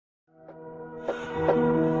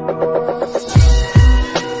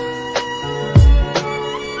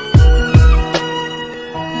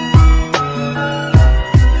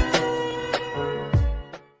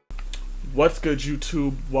What's good,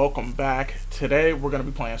 YouTube? Welcome back. Today we're going to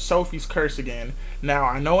be playing Sophie's Curse again. Now,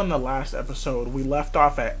 I know in the last episode we left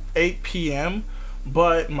off at 8 p.m.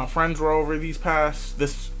 but my friends were over my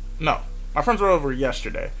friends were over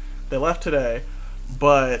yesterday. They left today,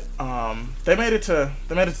 but they made it to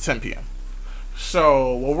 10 p.m.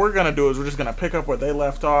 So what we're going to do is we're just going to pick up where they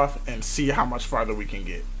left off and see how much farther we can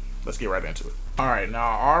get. Let's get right into it. Alright,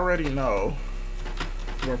 now I already know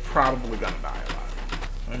we're probably going to die a lot.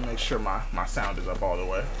 Let me make sure my sound is up all the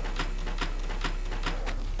way.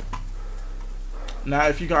 Now,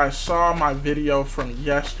 if you guys saw my video from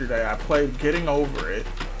yesterday, I played Getting Over It.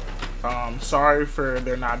 Sorry for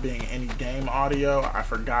there not being any game audio. I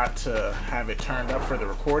forgot to have it turned up for the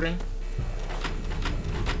recording.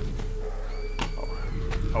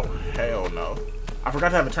 Oh, hell no. I forgot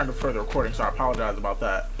to have it turned up for the recording, so I apologize about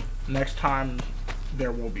that. Next time,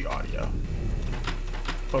 there will be audio.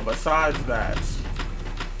 But besides that,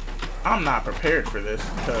 I'm not prepared for this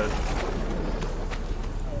because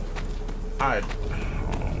oh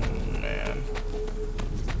man.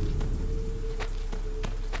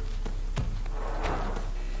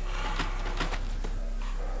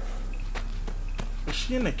 Is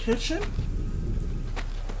she in the kitchen?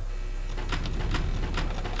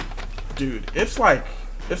 Dude, it's like,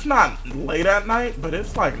 it's not late at night, but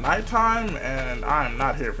it's like nighttime and I am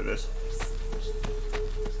not here for this.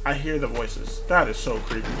 I hear the voices. That is so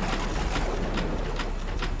creepy.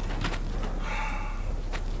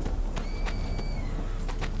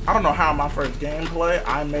 I don't know how my first gameplay,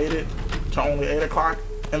 I made it to only 8 o'clock,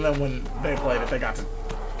 and then when they played it, they got to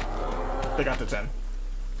 10.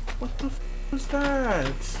 What the f was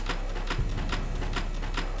that?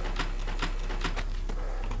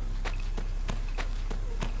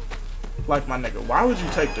 Like, my nigga, why would you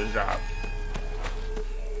take this job?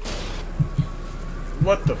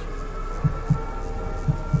 What the f—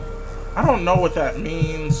 I don't know what that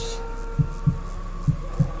means.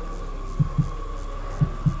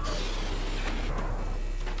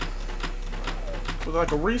 Was it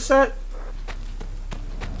like a reset?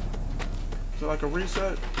 Is it like a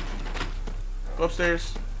reset? Go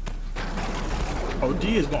upstairs. Oh,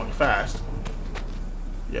 D is going fast.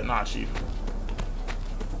 Yeah, nah, chief.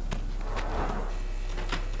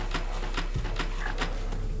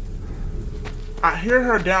 I hear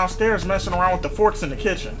her downstairs messing around with the forks in the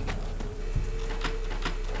kitchen.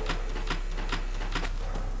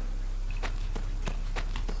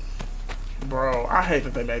 Bro, I hate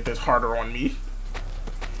that they made this harder on me.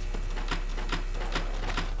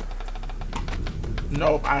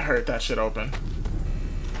 Nope, I heard that shit open.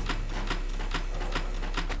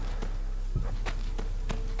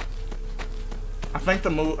 I think the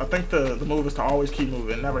move is to always keep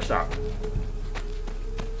moving, never stop.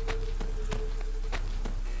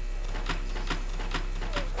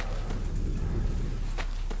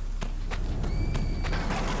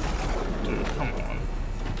 Dude, come on.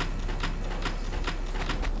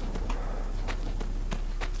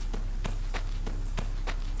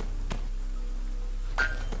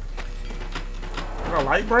 A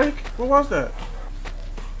light break? What was that?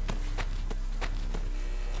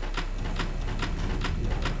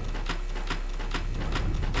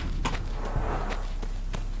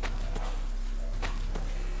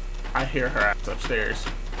 I hear her ass upstairs.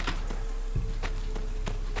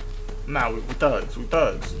 Nah, we thugs. We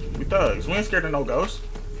thugs. We thugs. We ain't scared of no ghosts.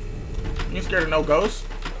 We ain't scared of no ghosts.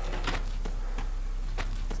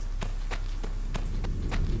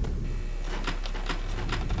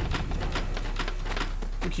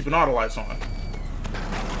 Keeping all the lights on.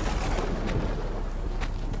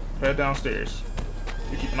 Head downstairs.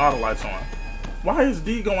 You're keeping all the lights on. Why is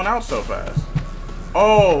D going out so fast?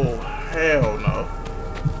 Oh, hell no.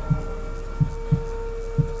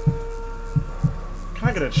 Can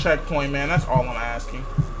I get a checkpoint, man? That's all I'm asking.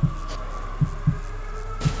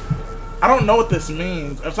 I don't know what this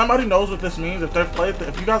means. If somebody knows what this means, if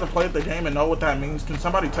you guys have played the game and know what that means, can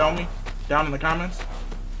somebody tell me down in the comments?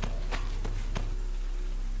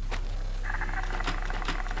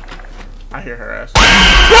 I hear her ass. No!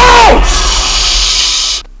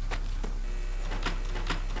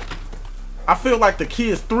 I feel like the key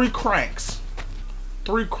is 3 cranks.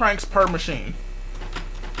 3 cranks per machine.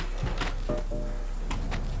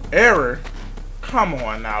 Error? Come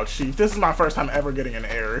on now, chief. This is my first time ever getting an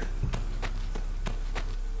error.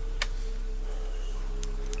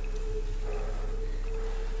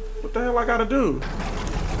 What the hell I gotta do?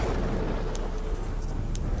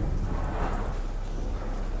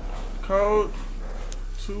 Code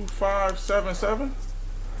 2577.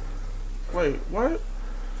 Wait, what?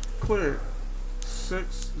 Clear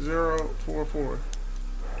 6044.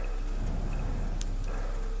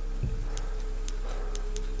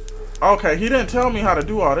 Okay, he didn't tell me how to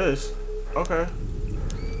do all this. Okay.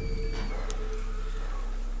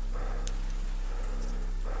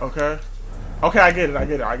 Okay. Okay, I get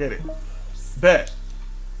it. Bet.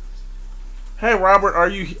 Hey Robert, are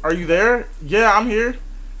you there? Yeah, I'm here.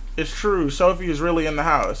 It's true, Sophie is really in the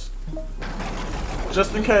house.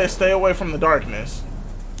 Just in case, stay away from the darkness.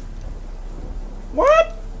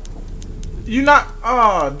 What? You not?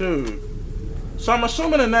 Oh, dude. So I'm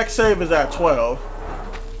assuming the next save is at 12.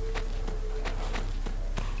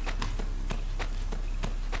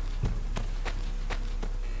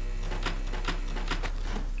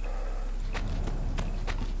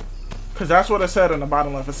 Because that's what it said in the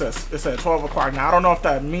bottom left. It said 12 o'clock. Now, I don't know if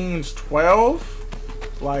that means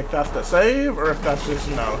 12. Like, that's the save. Or if that's just,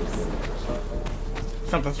 you know,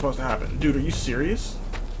 something's supposed to happen. Dude, are you serious?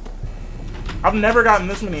 I've never gotten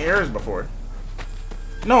this many errors before.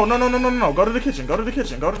 No. Go to the kitchen.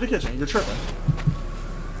 You're tripping.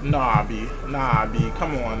 Nah, B.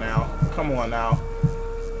 Come on now.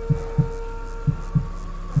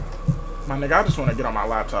 My nigga, I just want to get on my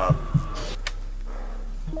laptop.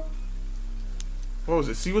 What was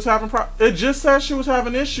it? She was having it just said she was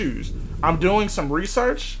having issues. I'm doing some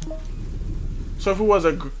research. So if it was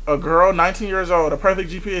a girl, 19 years old, a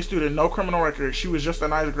perfect GPA student, no criminal record, she was just a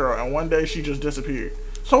nice girl, and one day she just disappeared.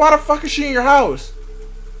 So why the fuck is she in your house?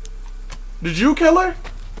 Did you kill her?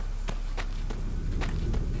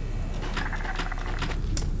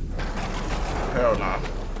 Hell nah.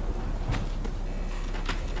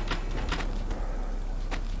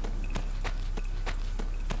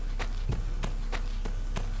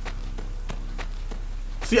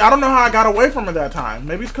 See, I don't know how I got away from her that time.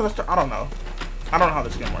 Maybe it's because I don't know. I don't know how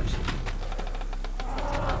this game works.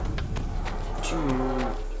 Dude,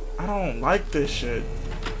 I don't like this shit.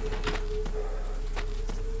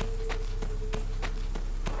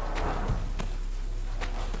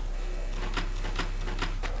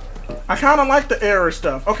 I kind of like the error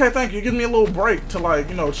stuff. Okay, thank you. Give me a little break to, like,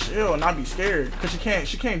 you know, chill and not be scared. Because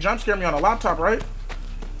she can't jump scare me on a laptop, right?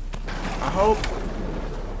 I hope.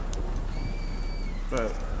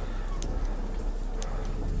 But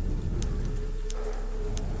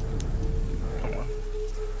come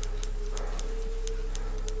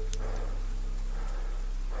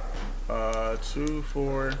on. 2,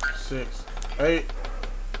 4, 6, 8.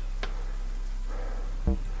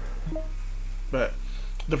 Bet.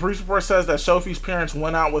 The police report says that Sophie's parents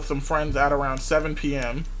went out with some friends at around 7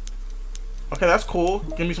 p.m. Okay, that's cool.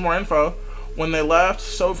 Give me some more info. When they left,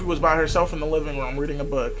 Sophie was by herself in the living room reading a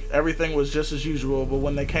book. Everything was just as usual, but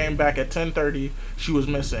when they came back at 10:30, she was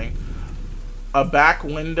missing. A back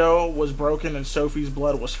window was broken and Sophie's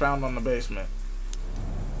blood was found on the basement.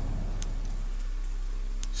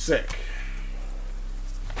 Sick.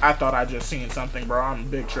 I thought I just seen something, bro. I'm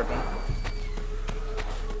big tripping.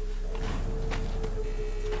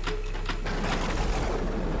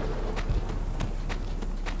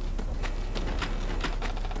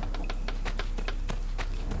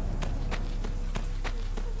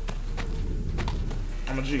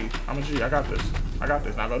 I'm a G. I got this.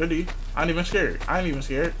 Now go to D. I ain't even scared. I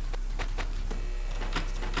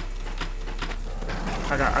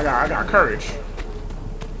got courage.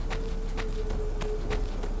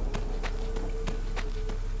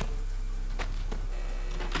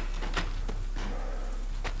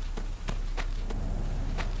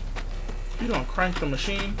 You don't crank the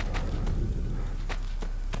machine.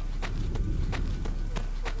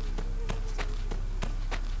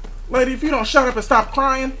 Lady, if you don't shut up and stop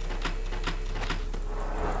crying.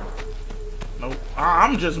 Nope.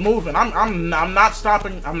 I'm just moving. I'm not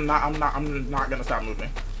stopping. I'm not gonna stop moving.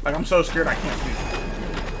 Like, I'm so scared I can't speak.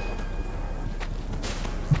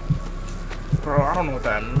 Bro, I don't know what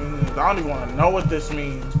that means. I don't even want to know what this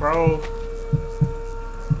means, bro.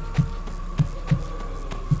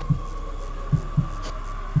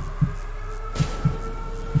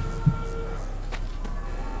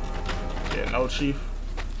 Yeah, no, Chief.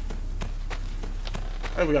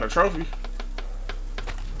 Hey, we got a trophy.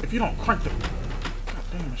 If you don't crank the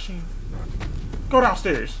goddamn machine, go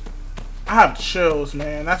downstairs. I have chills,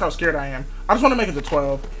 man. That's how scared I am. I just want to make it to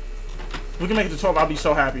 12. If we can make it to 12, I'll be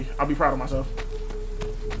so happy. I'll be proud of myself.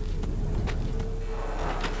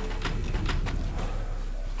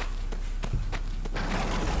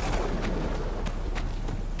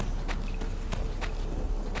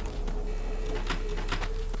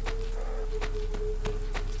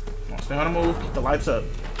 Come on, stay on the move. Keep the lights up.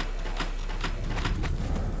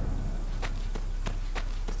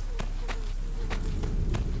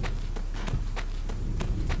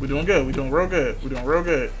 We're doing good. We're doing real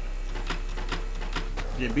good.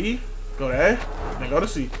 Get B, go to A, then go to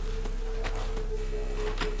C.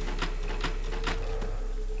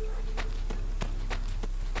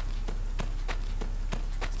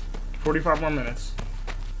 45 more minutes.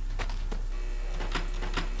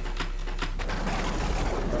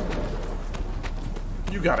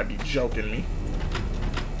 You gotta be joking me.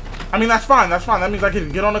 I mean, that's fine, that's fine. That means I can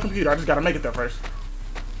get on the computer. I just gotta make it there first.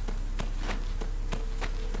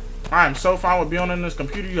 I am so fine with being on this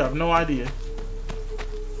computer, you have no idea.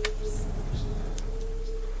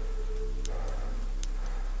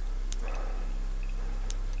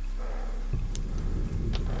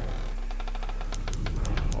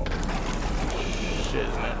 Oh, shit,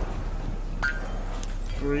 isn't it?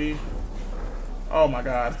 3. Oh my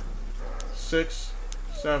god. 6,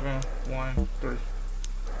 7, 1, 3.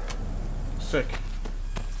 Sick.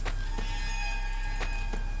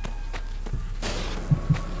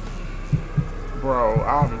 Bro,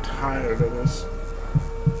 I'm tired of this.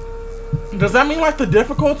 Does that mean like the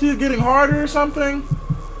difficulty is getting harder or something?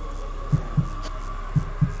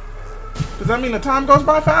 Does that mean the time goes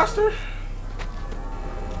by faster?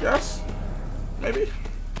 Yes? Maybe?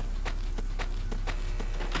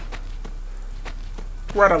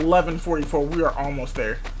 We're at 11:44. We are almost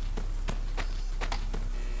there.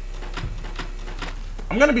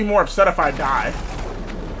 I'm gonna be more upset if I die.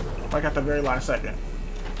 Like at the very last second.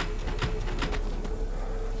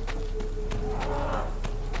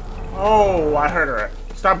 Oh, I heard her.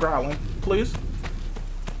 Stop growling, please.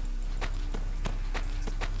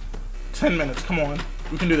 10 minutes, come on.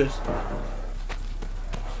 We can do this.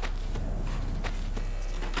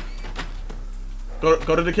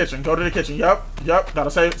 Go to the kitchen. Go to the kitchen. Yep. That'll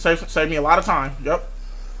save me a lot of time. Yep.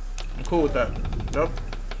 I'm cool with that. Yep.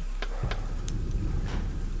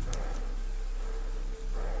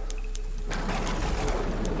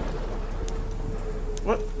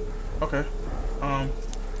 What? Okay.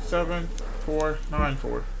 7, 4, 9,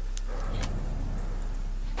 4.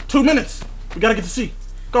 2 minutes. We gotta get to C.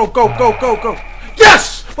 Go.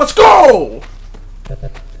 Yes! Let's go!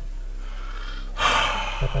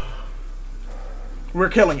 We're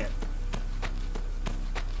killing it.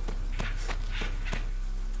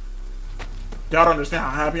 Y'all don't understand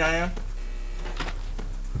how happy I am?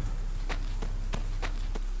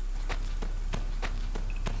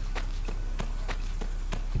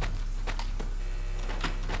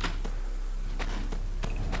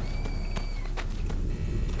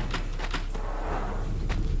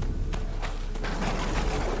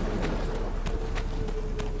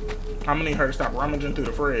 I'm gonna need her to stop rummaging through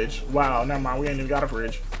the fridge. Wow, never mind. We ain't even got a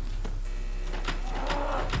fridge.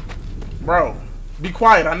 Bro, be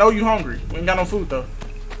quiet. I know you hungry. We ain't got no food though.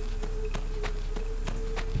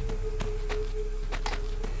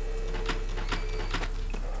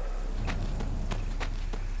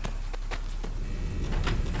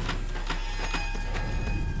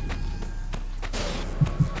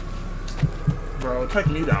 Bro, take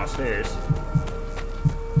me downstairs.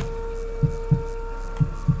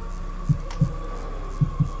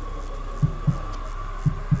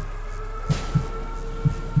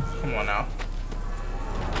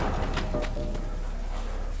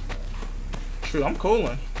 Shoot, I'm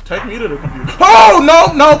cooling. Take me to the computer. Oh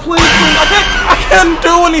no, please. I couldn't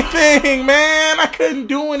do anything, man. I couldn't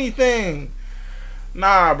do anything.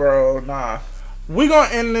 Nah, bro, nah. We gonna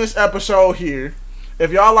end this episode here.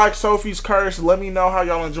 If y'all like Sophie's Curse, let me know how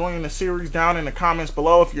y'all enjoying the series down in the comments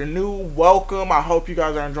below. If you're new, welcome. I hope you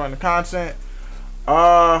guys are enjoying the content.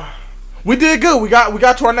 We did good. We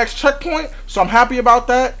got to our next checkpoint, so I'm happy about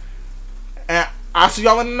that. And I'll see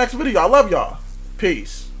y'all in the next video. I love y'all.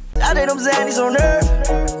 Peace. I did them Zannies on Earth.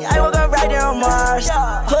 I woke up right there on Mars.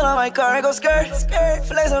 Pull on my car and go skirt.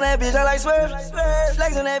 Flex on that bitch, I like swerve.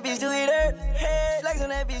 Flex on that bitch, do it. Flex on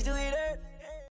that bitch, do it.